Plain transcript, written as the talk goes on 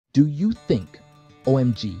Do you think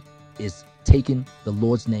OMG is taking the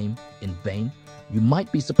Lord's name in vain? You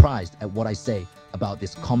might be surprised at what I say about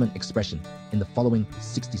this common expression in the following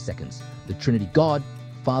 60 seconds. The Trinity God,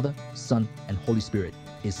 Father, Son, and Holy Spirit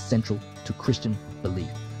is central to Christian belief.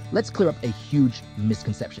 Let's clear up a huge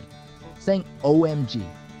misconception. Saying OMG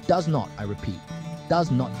does not, I repeat,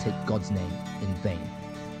 does not take God's name in vain.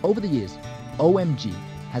 Over the years, OMG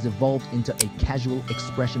has evolved into a casual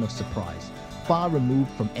expression of surprise, far removed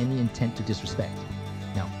from any intent to disrespect.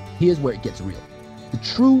 Now, here's where it gets real. The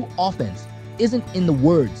true offense isn't in the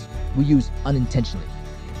words we use unintentionally,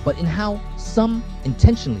 but in how some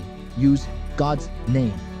intentionally use God's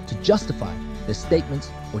name to justify their statements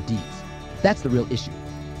or deeds. That's the real issue.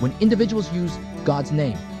 When individuals use God's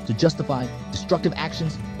name to justify destructive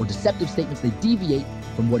actions or deceptive statements, they deviate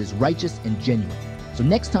from what is righteous and genuine. So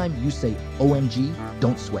next time you say OMG,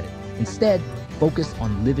 don't sweat it. Instead, focus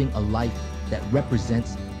on living a life that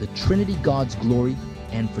represents the Trinity God's glory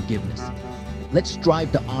and forgiveness. Let's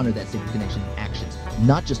strive to honor that sacred connection in actions,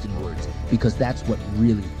 not just in words, because that's what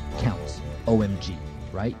really counts. OMG,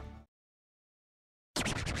 right?